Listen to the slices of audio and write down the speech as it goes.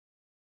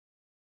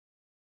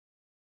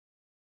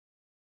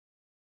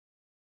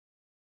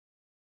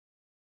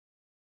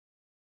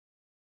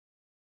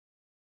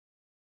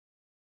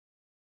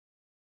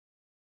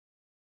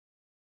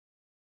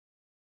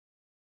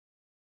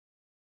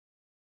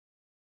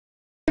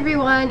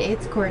everyone,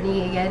 it's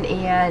Courtney again,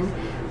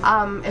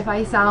 and if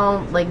I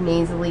sound like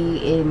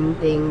nasally in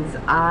things,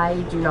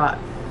 I do not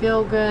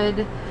feel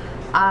good.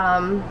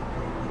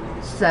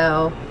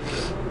 So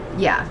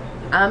yeah,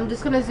 I'm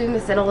just gonna zoom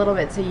this in a little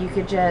bit so you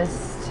could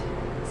just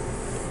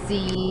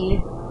see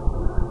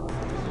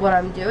what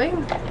I'm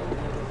doing.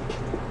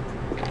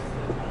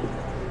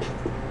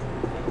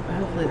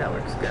 Hopefully that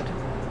works good.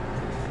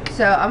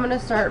 So I'm gonna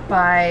start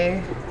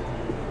by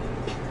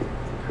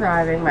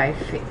priming my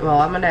face. Well,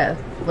 I'm gonna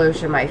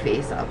lotion my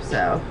face up,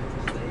 so.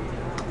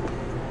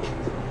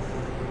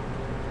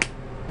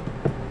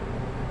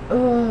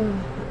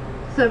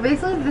 So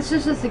basically this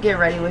is just a get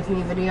ready with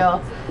me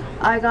video.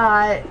 I'm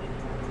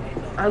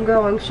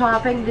going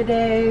shopping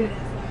today.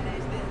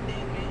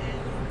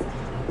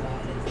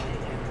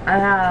 I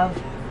have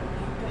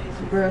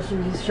some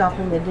groceries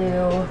shopping to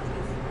do.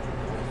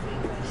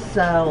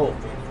 So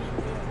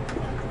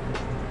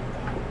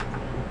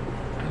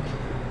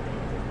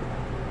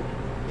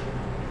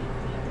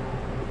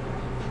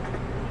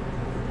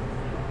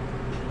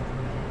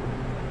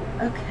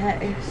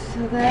okay,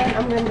 so then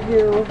I'm going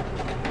to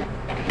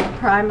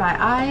prime my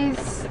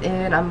eyes,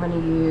 and I'm going to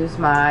use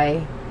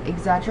my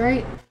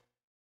Exaggerate.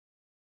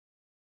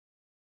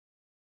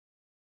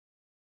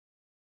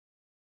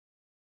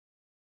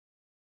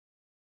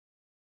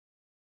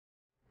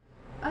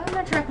 I'm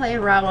going to try playing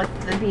around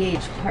with the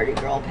BH Party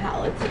Girl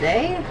palette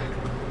today.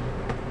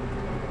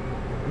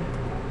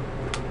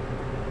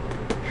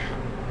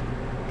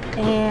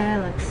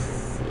 And let's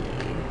see.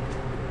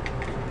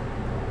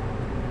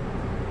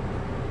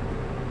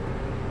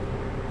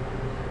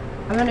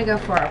 I'm going to go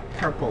for a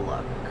purple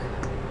look.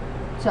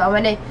 So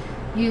I'm going to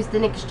use the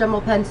NYX Jumbo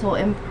pencil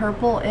in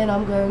purple, and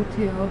I'm going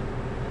to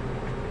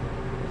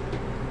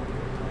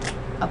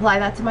apply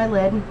that to my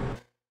lid.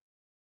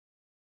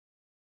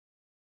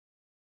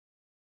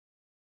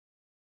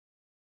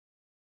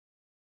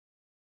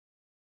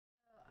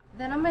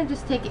 Then I'm going to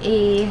just take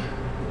a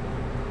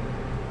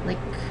like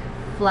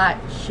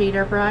flat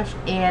shader brush,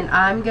 and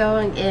I'm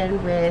going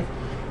in with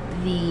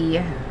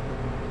the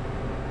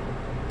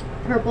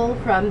purple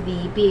from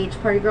the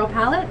BH Party Girl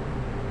palette.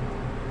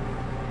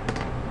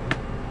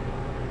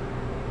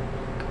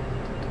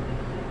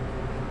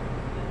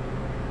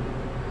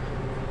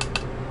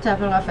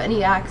 Tapping off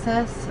any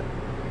excess.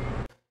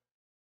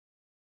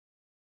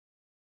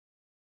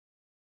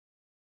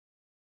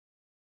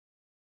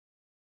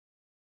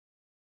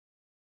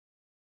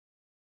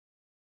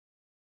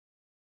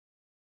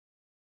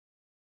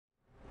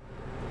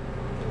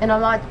 And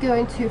I'm not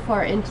going too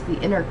far into the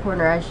inner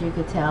corner, as you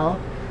could tell.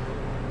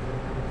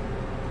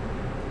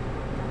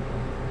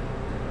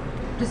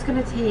 Just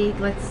gonna take,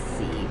 let's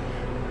see,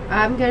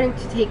 I'm going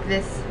to take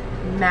this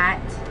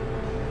matte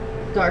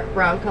dark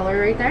brown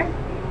color right there,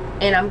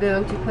 and I'm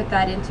going to put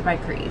that into my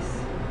crease.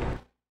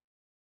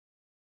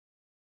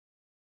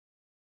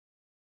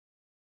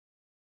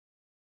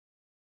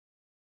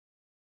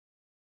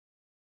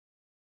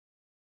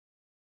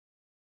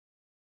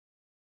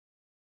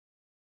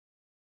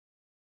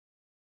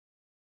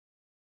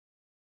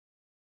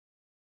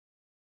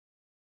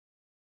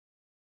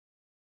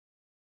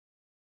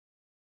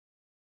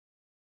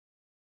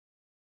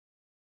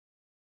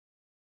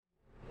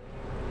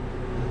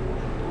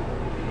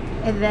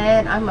 And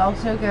then I'm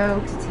also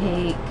going to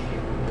take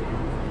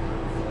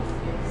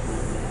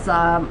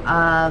some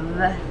of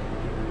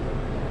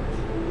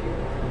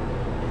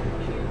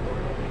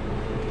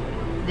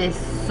this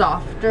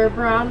softer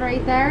brown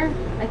right there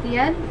at the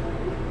end.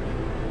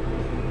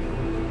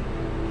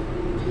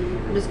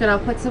 I'm just going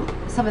to put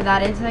some of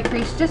that into the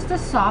crease just to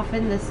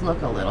soften this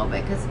look a little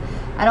bit, because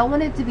I don't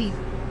want it to be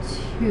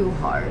too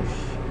harsh.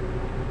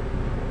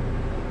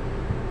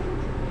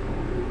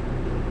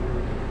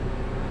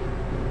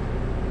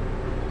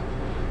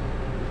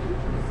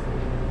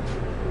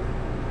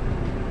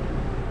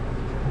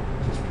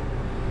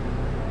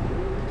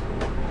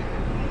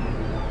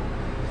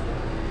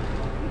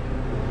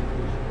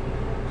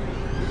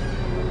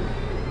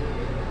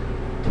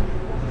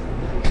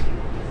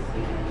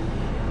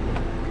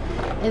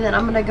 And then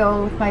I'm going to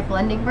go with my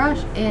blending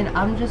brush, and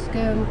I'm just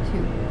going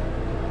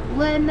to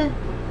blend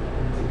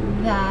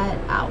that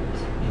out.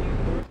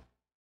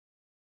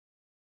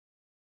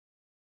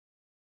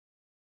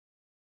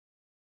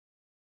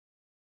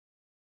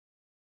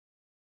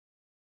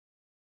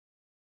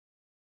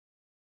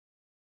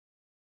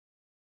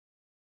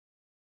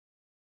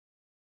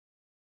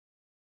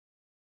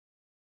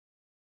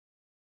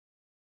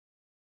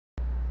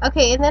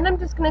 Okay, and then I'm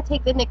just going to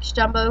take the NYX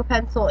Jumbo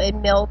pencil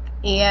in Milk,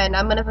 and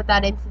I'm going to put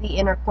that into the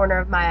inner corner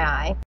of my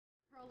eye.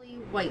 Pearly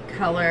white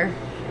color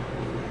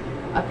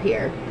up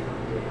here.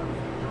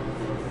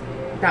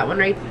 That one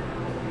right.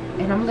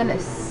 And I'm going to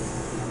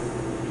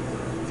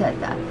set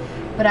that.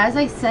 But as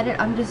I set it,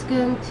 I'm just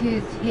going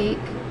to take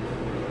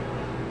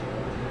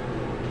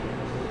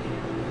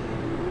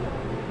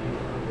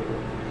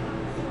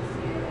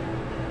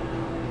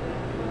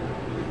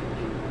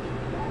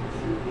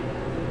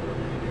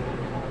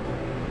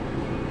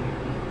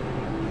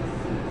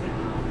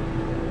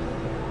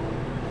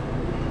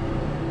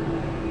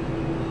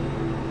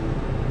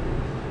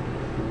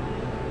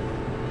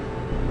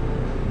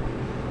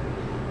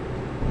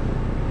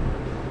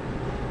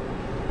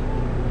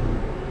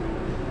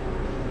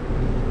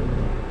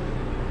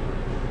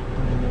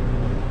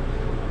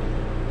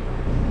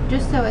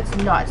so it's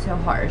not so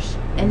harsh.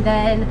 And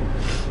then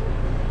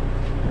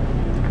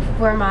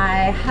for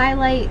my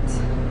highlight,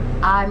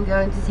 I'm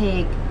going to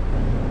take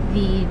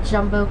the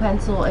jumbo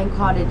pencil in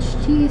Cottage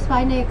Cheese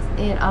by NYX,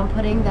 and I'm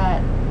putting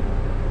that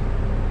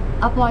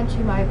up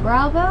onto my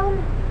brow bone,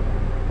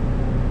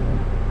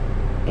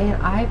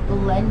 and I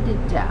blend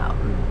it down.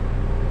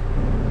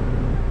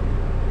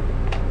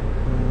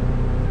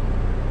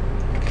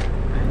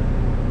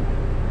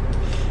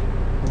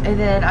 And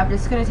then I'm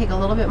just going to take a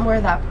little bit more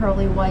of that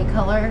pearly white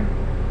color.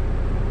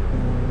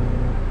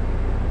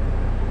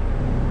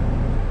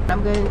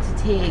 I'm going to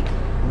take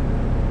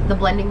the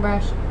blending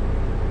brush.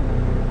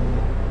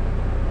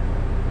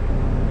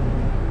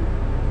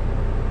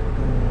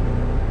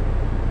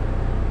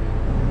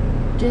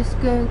 Just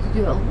going to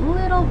do a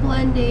little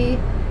blendy,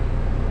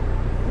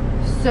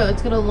 so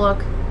it's going to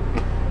look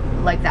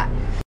like that.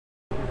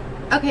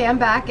 Okay, I'm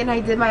back and I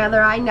did my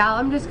other eye. Now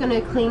I'm just going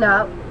to clean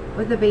up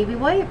with a baby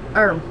wipe,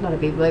 or not a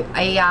baby wipe,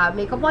 a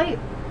makeup wipe.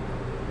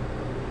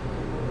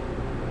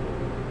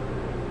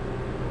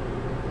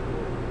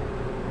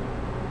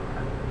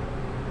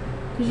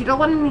 Because you don't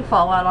want any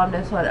fallout on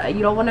this one.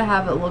 You don't want to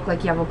have it look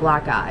like you have a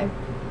black eye.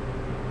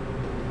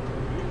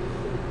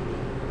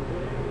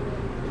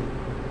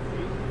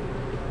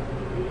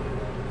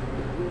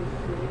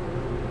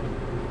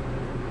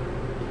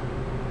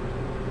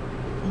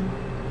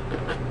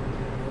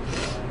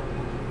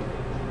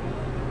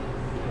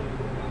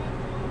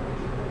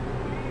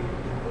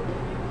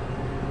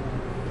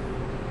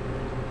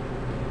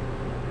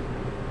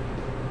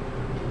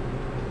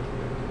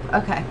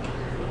 Okay,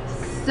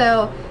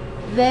 so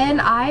then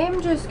I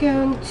am just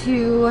going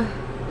to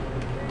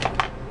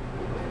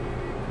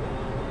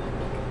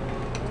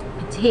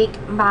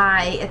take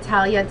my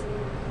Italia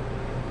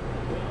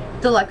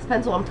Deluxe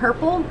pencil in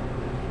purple.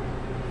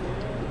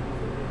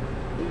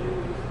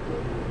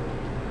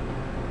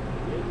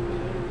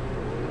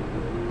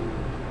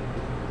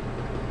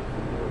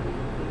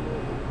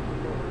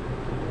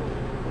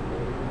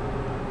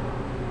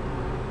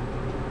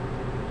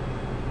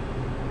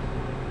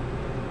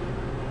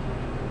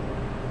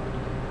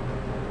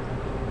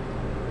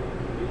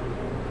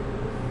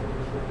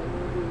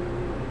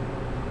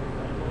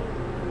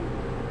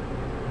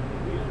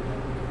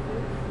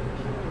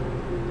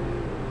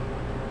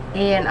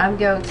 And I'm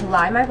going to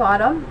line my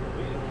bottom.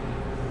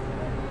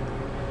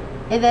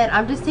 And then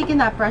I'm just taking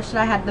that brush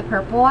that I had the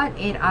purple on,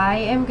 and I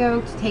am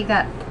going to take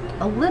that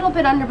a little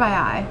bit under my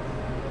eye.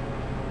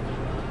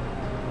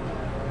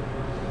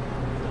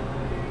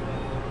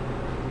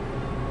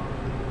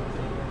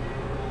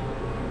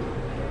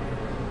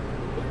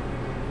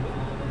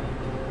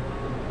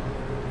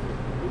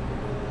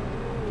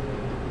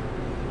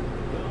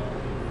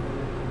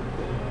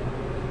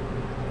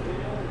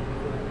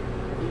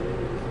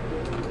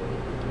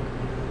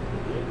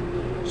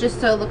 Just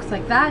so it looks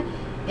like that.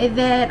 And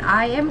then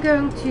I am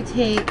going to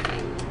take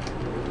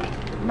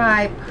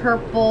my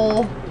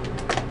purple,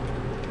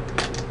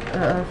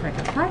 if I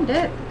can find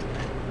it.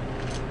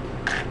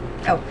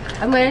 Oh,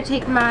 I'm going to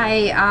take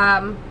my,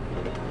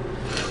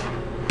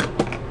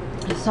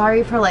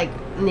 sorry for like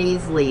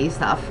nasally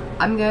stuff.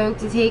 I'm going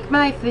to take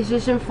my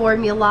Physician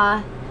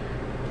Formula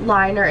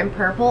liner in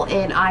purple,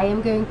 and I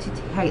am going to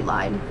tight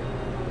line.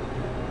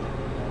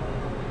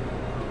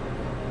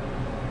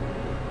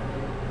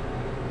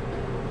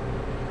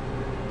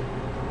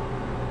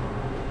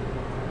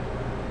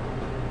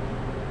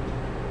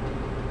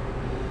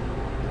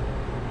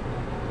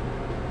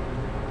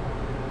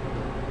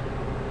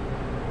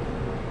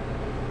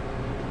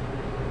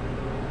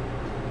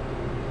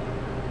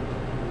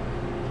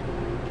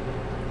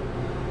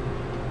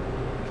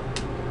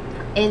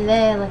 And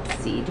then, let's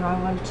see, do I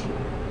want to...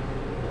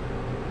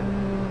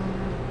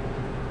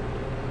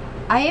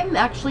 I am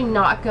actually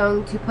not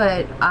going to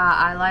put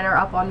eyeliner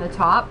up on the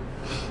top.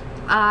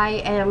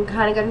 I am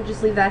kind of going to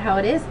just leave that how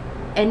it is.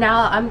 And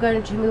now I'm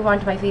going to move on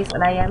to my face,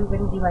 and I am going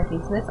to do my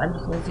face mist. I'm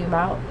just going to zoom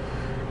out.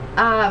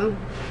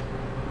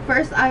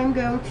 First, I'm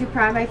going to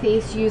prime my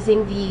face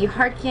using the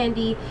Hard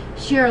Candy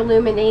Sheer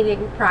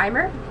Illuminating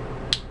Primer.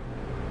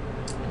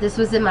 This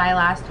was in my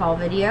last haul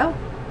video.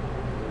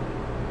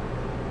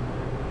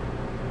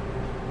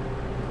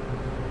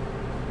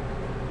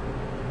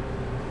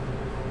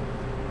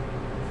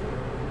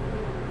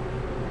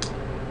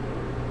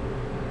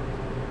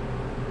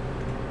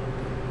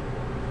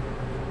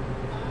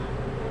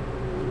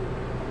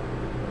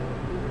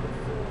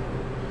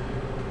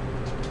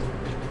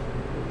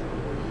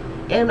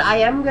 And I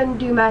am going to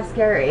do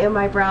mascara in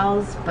my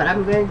brows, but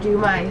I'm going to do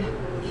my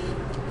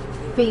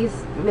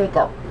face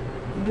makeup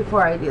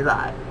before I do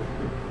that.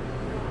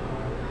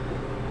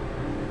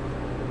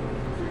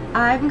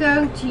 I'm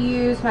going to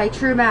use my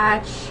True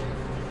Match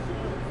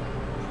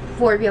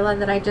formula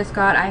that I just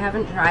got. I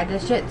haven't tried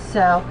this yet,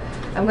 so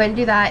I'm going to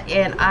do that.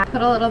 And I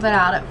put a little bit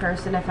out at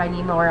first, and if I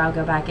need more, I'll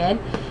go back in.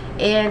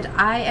 And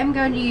I am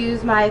going to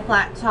use my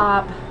flat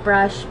top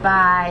brush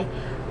by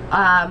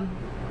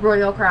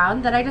Royal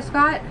Crown that I just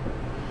got.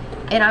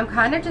 And I'm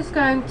kind of just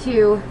going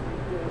to,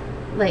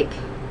 like,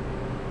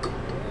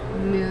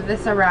 move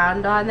this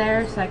around on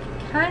there so I can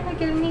kind of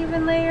get an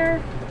even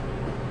layer.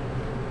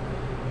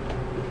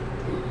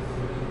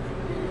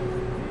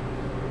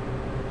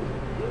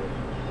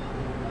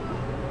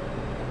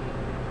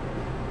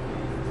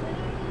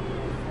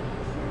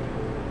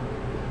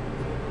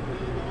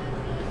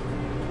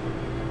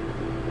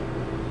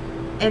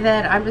 And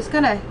then I'm just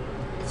gonna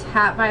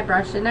tap my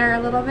brush in there a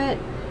little bit,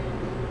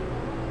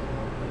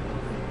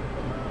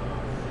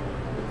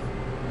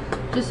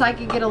 just so I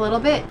can get a little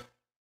bit.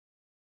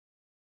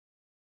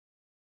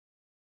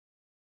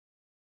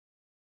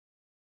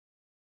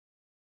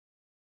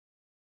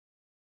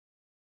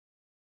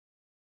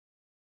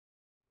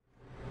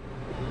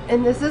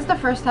 And this is the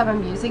first time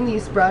I'm using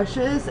these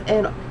brushes,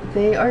 and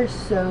they are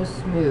so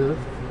smooth.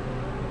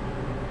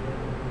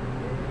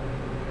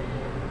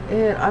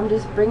 And I'm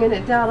just bringing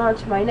it down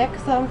onto my neck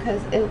some,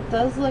 because it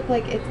does look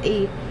like it's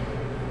a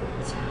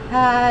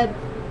tad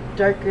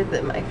darker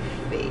than my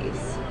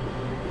face.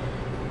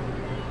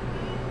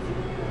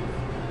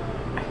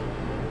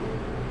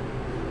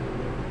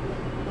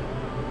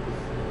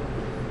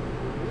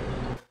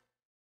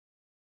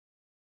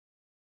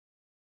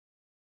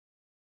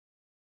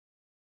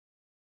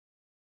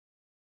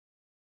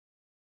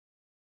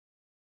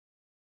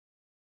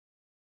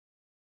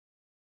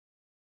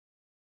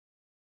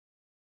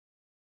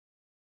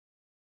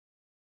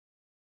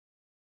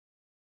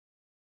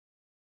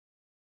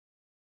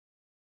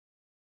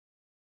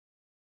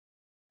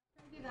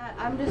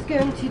 I'm just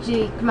going to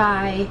take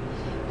my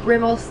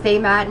Rimmel Stay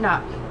Matte,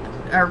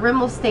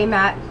 Rimmel Stay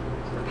Matte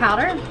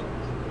powder.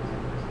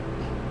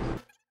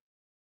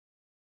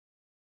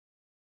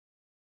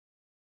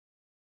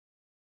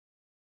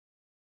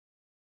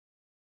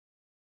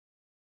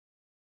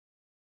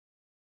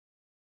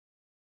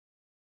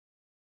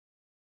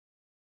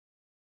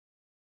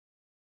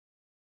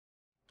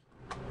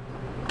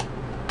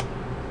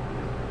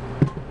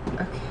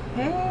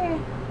 Okay,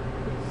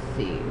 let's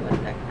see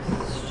what next.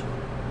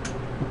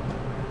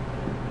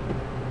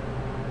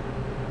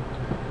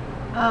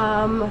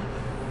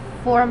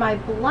 For my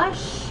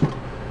blush,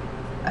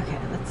 okay,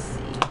 let's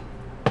see.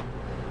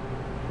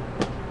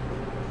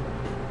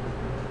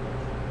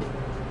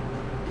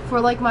 For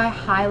like my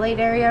highlight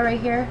area right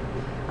here,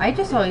 I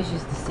just always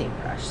use the same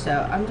brush,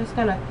 so I'm just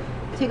gonna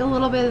take a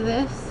little bit of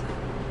this.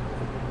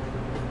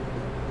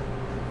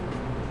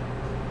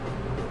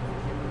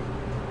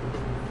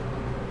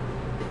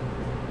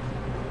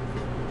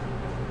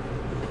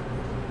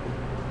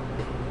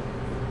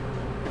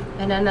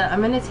 And then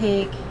I'm gonna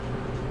take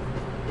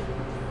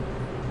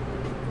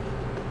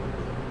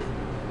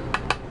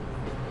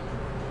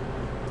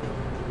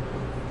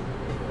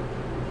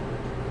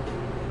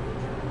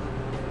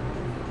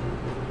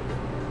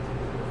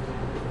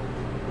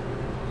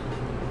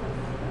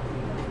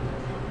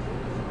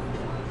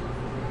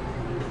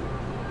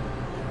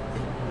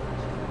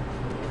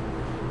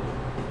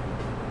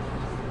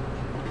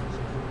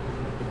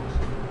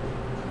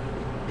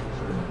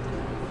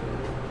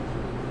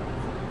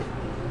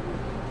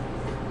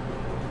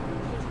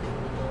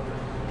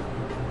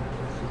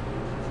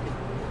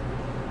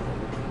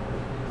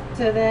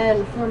so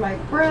then for my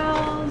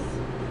brows,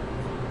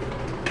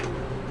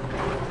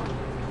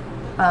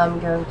 I'm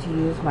going to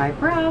use my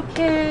brow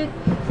kit.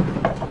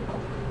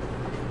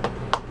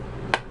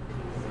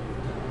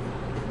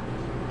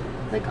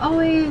 Like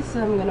always,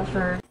 I'm gonna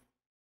first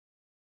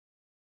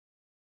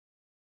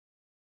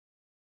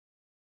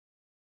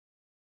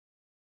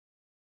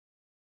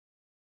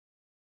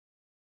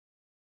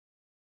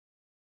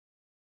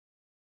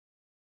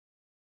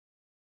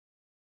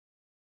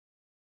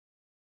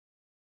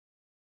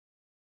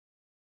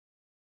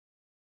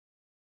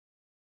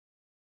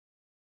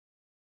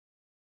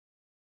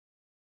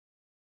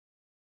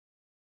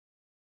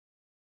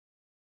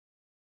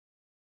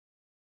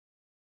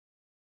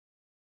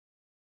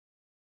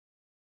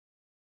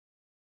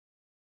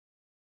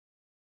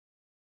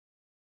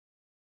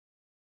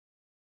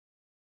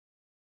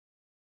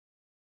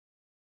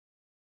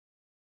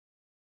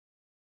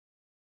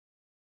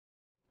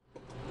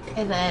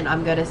and then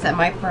I'm going to set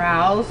my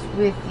brows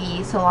with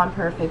the Salon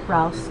Perfect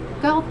Brow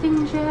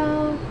Sculpting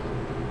Gel.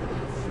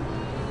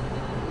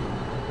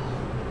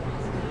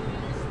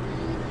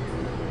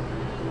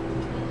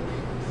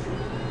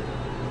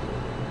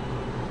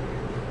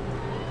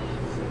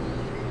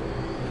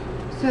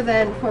 So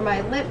then for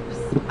my lips,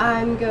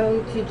 I'm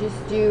going to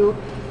just do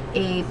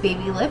a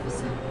baby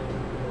lips.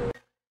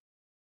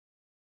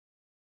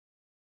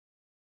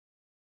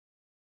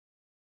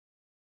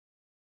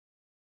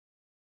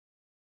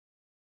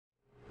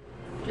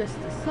 Just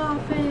to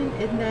soften,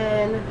 and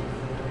then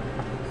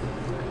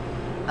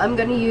I'm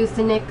going to use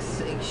the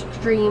NYX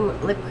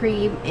Extreme Lip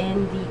Cream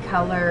in the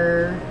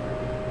color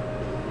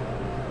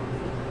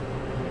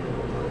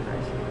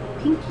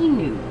Pinky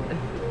Nude.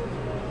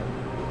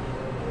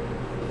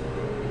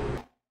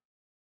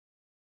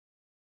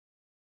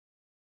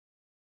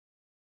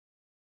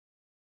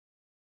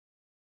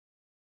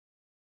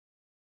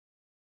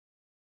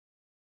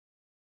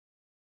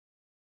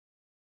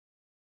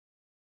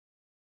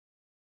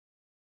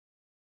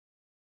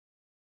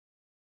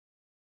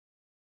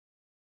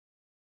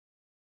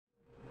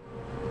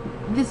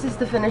 this is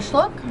the finished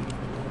look.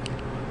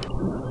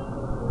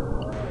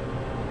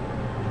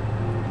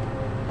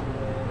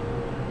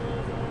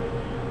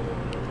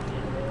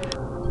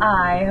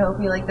 I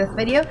hope you liked this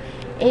video,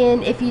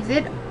 and if you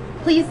did,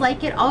 please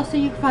like it. Also,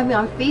 you can find me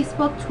on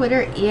Facebook,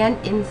 Twitter, and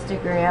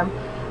Instagram.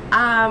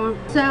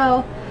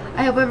 So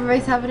I hope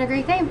everybody's having a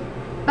great day.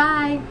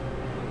 Bye.